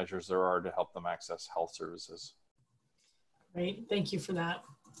legal measures there are to help them access health services. Great, thank you for that.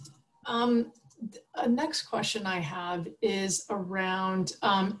 Next question I have is around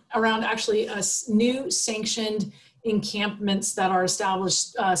actually new sanctioned encampments that are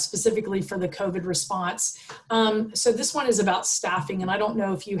established specifically for the COVID response. So this one is about staffing, and I don't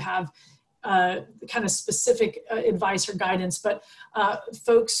know if you have kind of specific advice or guidance, but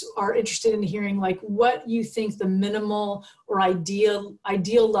folks are interested in hearing like what you think the minimal or ideal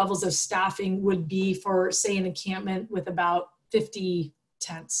levels of staffing would be for, say, an encampment with about 50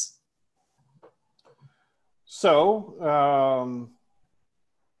 tents. So,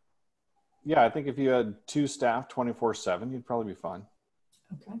 yeah, I think if you had 2 staff 24/7, you'd probably be fine.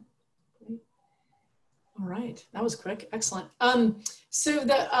 Okay, great. All right, that was quick, excellent. So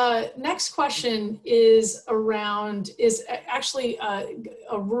the next question is actually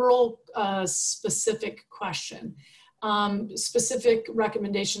a rural specific question. Specific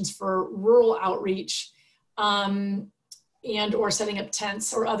recommendations for rural outreach and or setting up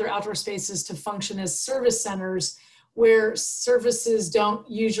tents or other outdoor spaces to function as service centers where services don't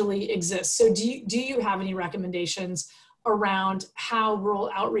usually exist. So do you have any recommendations around how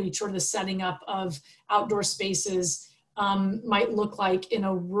rural outreach or the setting up of outdoor spaces might look like in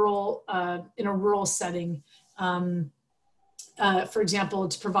a rural setting? For example,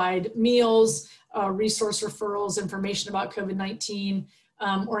 to provide meals, resource referrals, information about COVID-19,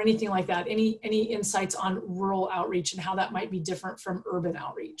 or anything like that. Any insights on rural outreach and how that might be different from urban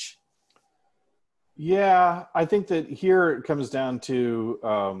outreach? Yeah, I think that here it comes down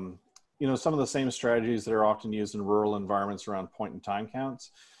to, some of the same strategies that are often used in rural environments around point in time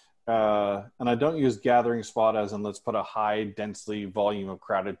counts. And I don't use gathering spot as in let's put a high densely volume of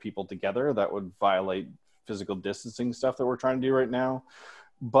crowded people together. That would violate physical distancing stuff that we're trying to do right now.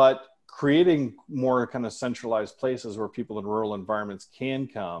 But creating more kind of centralized places where people in rural environments can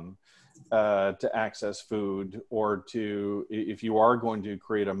come to access food, or to, if you are going to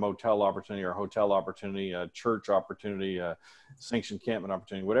create a motel opportunity or a hotel opportunity, a church opportunity, a sanctioned encampment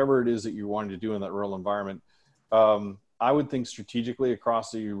opportunity, whatever it is that you're wanting to do in that rural environment, I would think strategically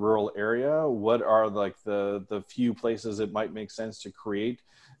across the rural area, what are like the few places it might make sense to create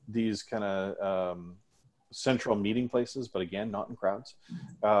these kind of central meeting places, but again, not in crowds,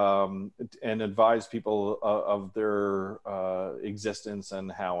 and advise people of their existence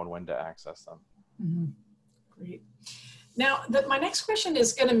and how and when to access them. Mm-hmm. Great. Now, my next question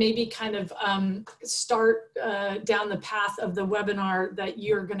is going to maybe kind of start down the path of the webinar that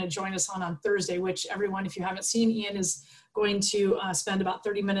you're going to join us on Thursday, which everyone, if you haven't seen, Iain is going to spend about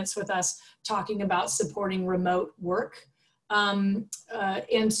 30 minutes with us talking about supporting remote work. And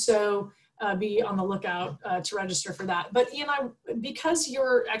so be on the lookout to register for that. But Iain, because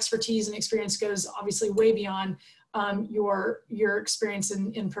your expertise and experience goes obviously way beyond your experience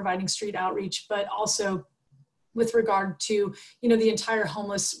in providing street outreach, but also with regard to, the entire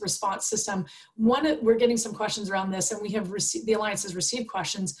homeless response system. We're getting some questions around this, and we have received, the Alliance has received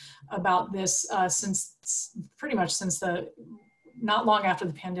questions about this since pretty much since not long after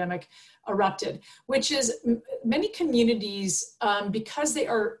the pandemic erupted, which is many communities, because they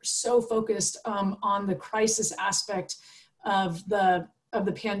are so focused on the crisis aspect of the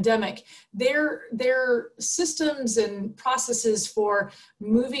pandemic, their systems and processes for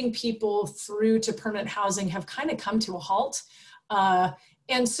moving people through to permanent housing have kind of come to a halt.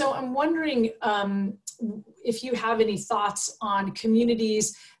 And so I'm wondering if you have any thoughts on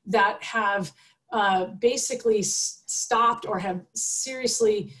communities that have basically stopped or have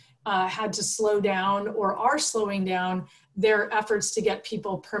seriously had to slow down or are slowing down their efforts to get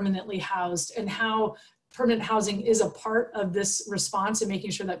people permanently housed, and how permanent housing is a part of this response and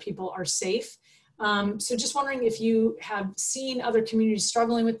making sure that people are safe. So just wondering if you have seen other communities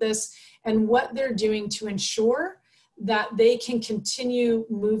struggling with this and what they're doing to ensure that they can continue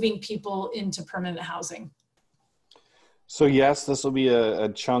moving people into permanent housing. So yes, this will be a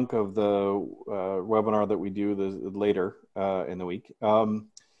chunk of the webinar that we do later in the week.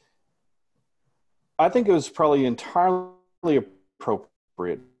 I think it was probably entirely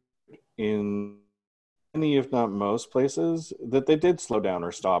appropriate in many, if not most places, that they did slow down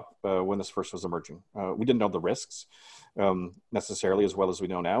or stop when this first was emerging. We didn't know the risks necessarily as well as we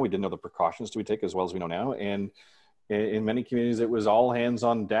know now. We didn't know the precautions to take as well as we know now. And in many communities, it was all hands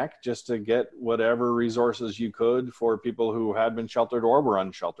on deck just to get whatever resources you could for people who had been sheltered or were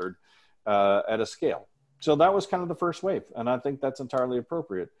unsheltered at a scale. So that was kind of the first wave. And I think that's entirely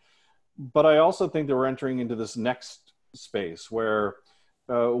appropriate. But I also think that we're entering into this next space where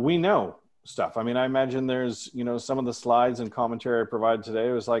we know stuff. I mean, I imagine there's, some of the slides and commentary I provided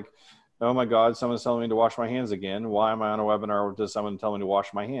today was like, oh my God, someone's telling me to wash my hands again. Why am I on a webinar? Does someone tell me to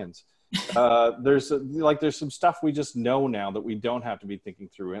wash my hands? There's some stuff we just know now that we don't have to be thinking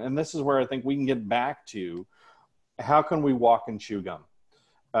through. And this is where I think we can get back to, how can we walk and chew gum?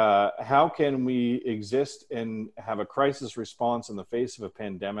 How can we exist and have a crisis response in the face of a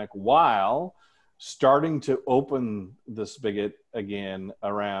pandemic while starting to open the spigot again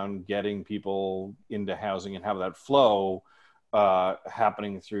around getting people into housing and have that flow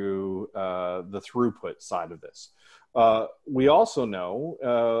happening through the throughput side of this. We also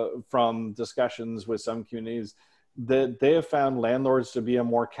know from discussions with some communities that they have found landlords to be a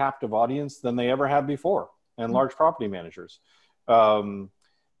more captive audience than they ever have before, and large property managers.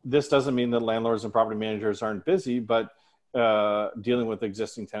 This doesn't mean that landlords and property managers aren't busy, but dealing with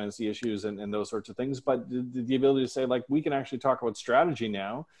existing tenancy issues and those sorts of things, but the ability to say, like, we can actually talk about strategy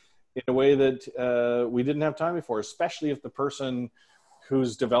now in a way that we didn't have time before, especially if the person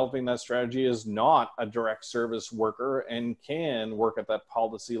who's developing that strategy is not a direct service worker and can work at that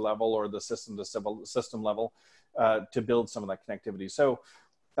policy level or the system to system level to build some of that connectivity. So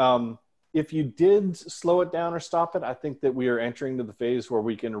if you did slow it down or stop it, I think that we are entering to the phase where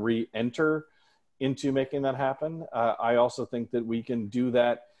we can re-enter into making that happen. I also think that we can do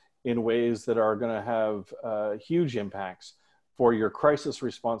that in ways that are going to have huge impacts for your crisis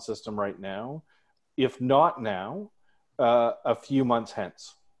response system right now, if not now, a few months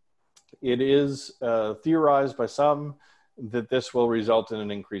hence. It is theorized by some that this will result in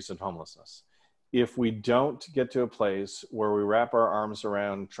an increase in homelessness. If we don't get to a place where we wrap our arms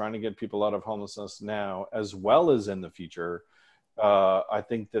around trying to get people out of homelessness now, as well as in the future, I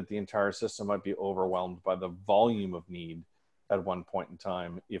think that the entire system might be overwhelmed by the volume of need at one point in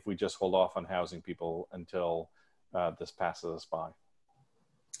time if we just hold off on housing people until this passes us by.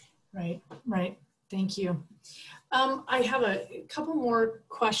 Right, right. Thank you. I have a couple more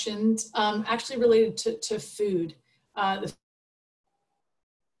questions actually related to food.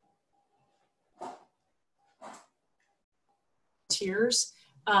 Volunteers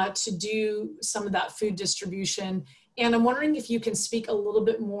to do some of that food distribution. And I'm wondering if you can speak a little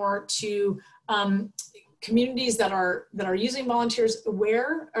bit more to communities that are using volunteers.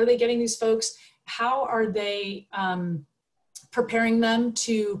 Where are they getting these folks? How are they preparing them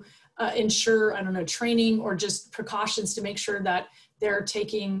to ensure, I don't know, training or just precautions to make sure that they're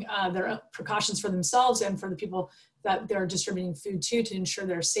taking their precautions for themselves and for the people that they're distributing food to ensure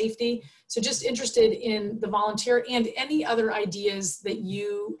their safety. So just interested in the volunteer and any other ideas that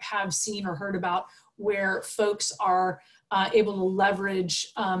you have seen or heard about where folks are able to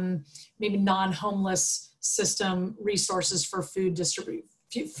leverage maybe non-homeless system resources for food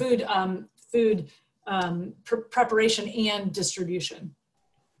preparation and distribution.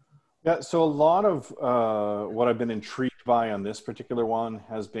 Yeah, so a lot of what I've been intrigued by on this particular one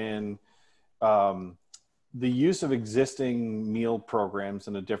has been the use of existing meal programs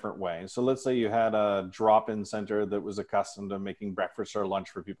in a different way. So let's say you had a drop-in center that was accustomed to making breakfast or lunch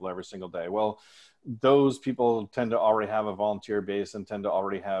for people every single day. Well, those people tend to already have a volunteer base and tend to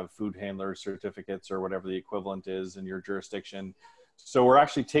already have food handler certificates or whatever the equivalent is in your jurisdiction. So we're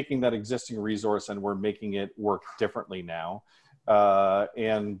actually taking that existing resource and we're making it work differently now.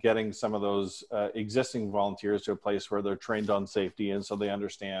 And getting some of those existing volunteers to a place where they're trained on safety, and so they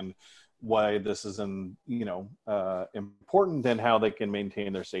understand why this is important and how they can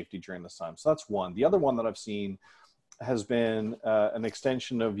maintain their safety during this time. So that's one. The other one that I've seen has been an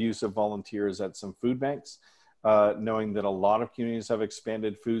extension of use of volunteers at some food banks, knowing that a lot of communities have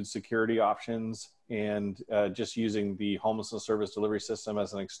expanded food security options and just using the homelessness service delivery system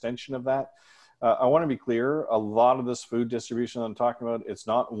as an extension of that. I want to be clear, a lot of this food distribution I'm talking about, it's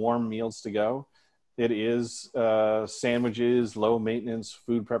not warm meals to go. It is sandwiches, low maintenance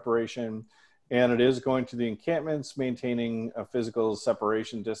food preparation, and it is going to the encampments, maintaining a physical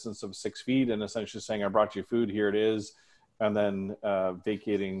separation distance of 6 feet and essentially saying, I brought you food, here it is, and then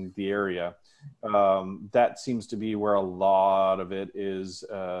vacating the area. That seems to be where a lot of it is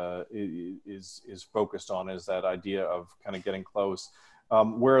focused on, is that idea of kind of getting close.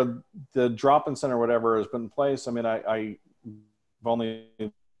 Where the drop-in center, whatever, has put in place, I mean, I've only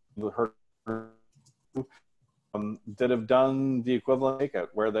heard that have done the equivalent of takeout,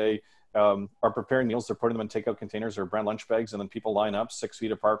 where they are preparing meals, they're putting them in takeout containers or brand lunch bags, and then people line up 6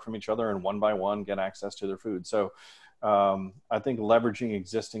 feet apart from each other and one by one get access to their food. So I think leveraging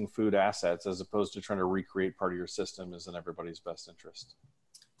existing food assets as opposed to trying to recreate part of your system is in everybody's best interest.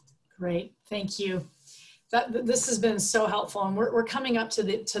 Great, thank you. This has been so helpful, and we're coming up to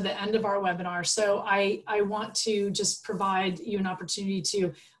the end of our webinar. So I want to just provide you an opportunity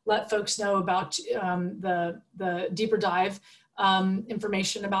to let folks know about the deeper dive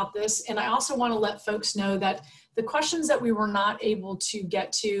information about this. And I also want to let folks know that the questions that we were not able to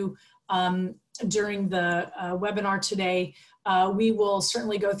get to during the webinar today, we will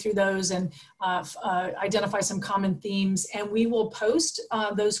certainly go through those and identify some common themes, and we will post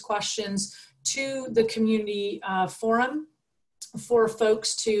those questions to the community forum for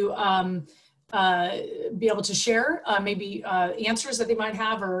folks to be able to share maybe answers that they might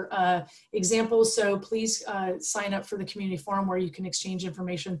have or examples. So please sign up for the community forum where you can exchange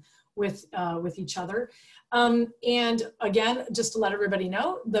information with each other. And again, just to let everybody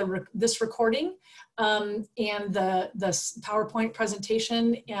know, this recording and the PowerPoint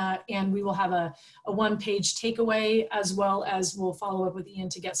presentation, and we will have a one-page takeaway, as well as we'll follow up with Iain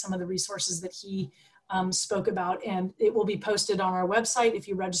to get some of the resources that he spoke about, and it will be posted on our website. If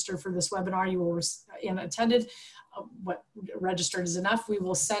you register for this webinar, you will and attended, what registered is enough, we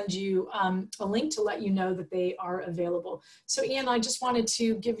will send you a link to let you know that they are available. So Iain, I just wanted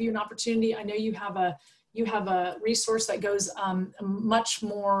to give you an opportunity. I know you have a resource that goes much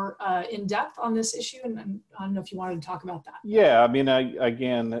more in depth on this issue, and I don't know if you wanted to talk about that. Yeah, I mean,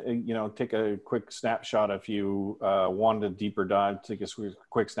 again, take a quick snapshot if you wanted a deeper dive. Take a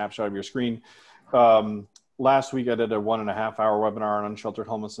quick snapshot of your screen. Last week I did a 1.5 hour webinar on unsheltered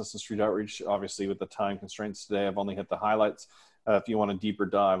homelessness and street outreach. Obviously, with the time constraints today, I've only hit the highlights. If you want a deeper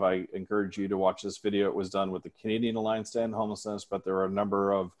dive, I encourage you to watch this video. It was done with the Canadian Alliance to End Homelessness, but there are a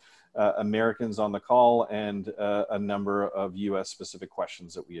number of Americans on the call and a number of US specific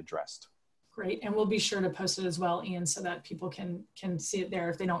questions that we addressed. Great, and we'll be sure to post it as well, Iain, so that people can see it there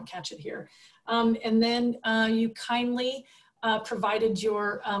if they don't catch it here. And then you kindly provided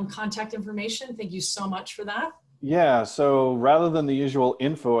your contact information. Thank you so much for that. Yeah, so rather than the usual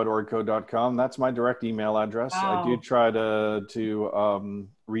info@orgcode.com, that's my direct email address. Wow. I do try to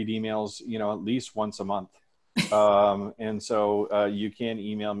read emails, at least once a month. And so you can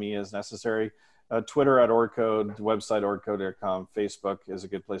email me as necessary. Twitter @OrgCode, website orgcode.com, Facebook is a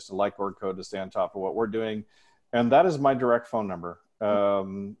good place to like OrgCode to stay on top of what we're doing. And that is my direct phone number.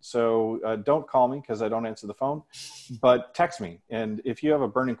 So don't call me because I don't answer the phone, but text me. And if you have a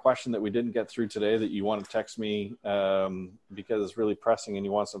burning question that we didn't get through today that you want to text me because it's really pressing and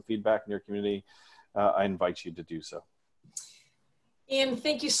you want some feedback in your community, I invite you to do so. Iain,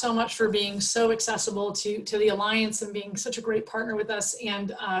 thank you so much for being so accessible to the Alliance and being such a great partner with us,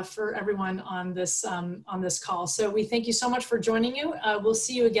 and for everyone on this call. So we thank you so much for joining you. We'll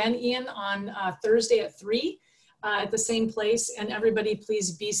see you again, Iain, on Thursday at 3 at the same place. And everybody,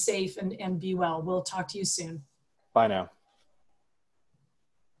 please be safe and be well. We'll talk to you soon. Bye now.